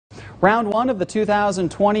Round one of the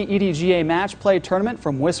 2020 EDGA match play tournament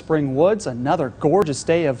from Whispering Woods. Another gorgeous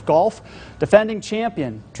day of golf. Defending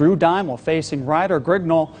champion Drew Dymel facing Ryder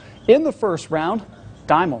Grignall in the first round.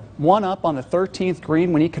 Dymel one up on the 13th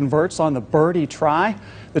green when he converts on the birdie try.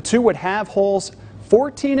 The two would have holes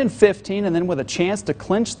 14 and 15, and then with a chance to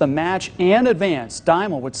clinch the match and advance,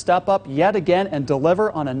 Dymel would step up yet again and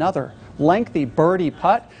deliver on another lengthy birdie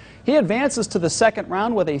putt. He advances to the second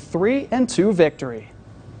round with a 3-2 victory.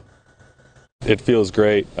 It feels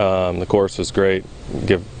great. The course was great.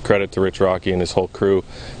 Give credit to Rich Rocky and his whole crew.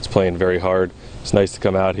 It's playing very hard. It's nice to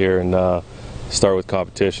come out here and start with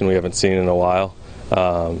competition we haven't seen in a while.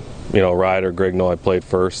 Ryder Grignall, I played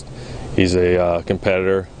first. He's a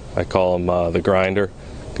competitor. I call him the grinder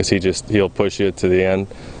because he'll push you to the end.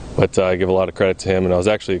 But I give a lot of credit to him, and I was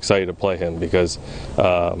actually excited to play him because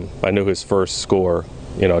I knew his first score,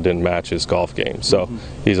 didn't match his golf game. So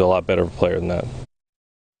he's a lot better player than that.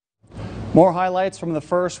 More highlights from the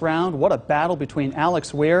first round. What a battle between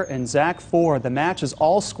Alex Weir and Zach Ford. The match is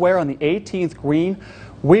all square on the 18th green.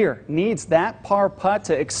 Weir needs that par putt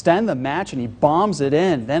to extend the match, and he bombs it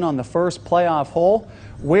in. Then on the first playoff hole,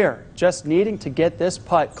 Weir just needing to get this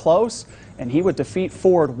putt close, and he would defeat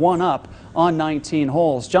Ford one up on 19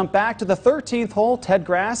 holes. Jump back to the 13th hole. Ted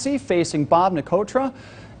Grassi facing Bob Nicotra,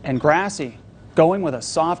 and Grassi going with a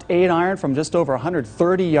soft 8-iron from just over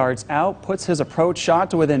 130 yards out, puts his approach shot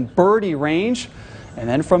to within birdie range, and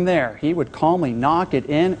then from there he would calmly knock it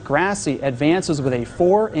in. Grassi advances with a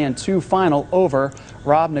 4-2 final over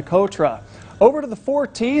Rob Nicotra. Over to the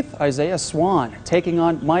 14th, Isaiah Swan taking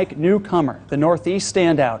on Mike Newcomer. The Northeast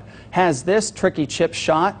standout has this tricky chip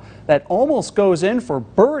shot that almost goes in for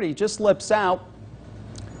birdie, just slips out.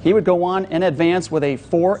 He would go on and advance with a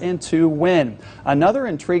 4-2 win. Another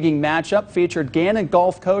intriguing matchup featured Gannon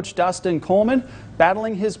golf coach Dustin Coleman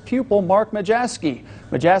battling his pupil Mark Majeski.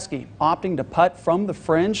 Majeski opting to putt from the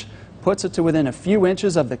fringe, puts it to within a few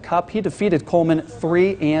inches of the cup. He defeated Coleman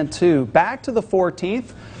 3-2. Back to the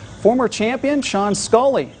 14th, former champion Sean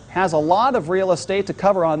Scully has a lot of real estate to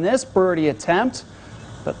cover on this birdie attempt,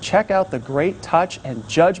 but check out the great touch and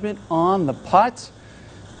judgment on the putt.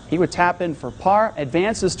 He would tap in for par,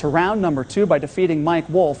 advances to round number 2 by defeating Mike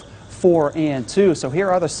Wolf 4-2. So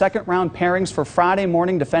here are the second round pairings for Friday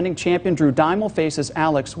morning. Defending champion Drew Dymel faces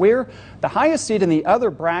Alex Weir. The highest seed in the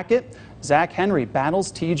other bracket, Zach Henry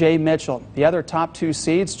battles TJ Mitchell. The other top 2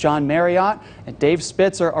 seeds, John Marriott and Dave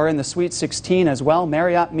Spitzer, are in the Sweet 16 as well.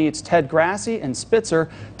 Marriott meets Ted Grassi, and Spitzer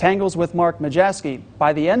tangles with Mark Majeski.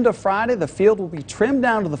 By the end of Friday, the field will be trimmed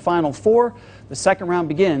down to the final 4. The second round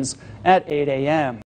begins at 8 a.m.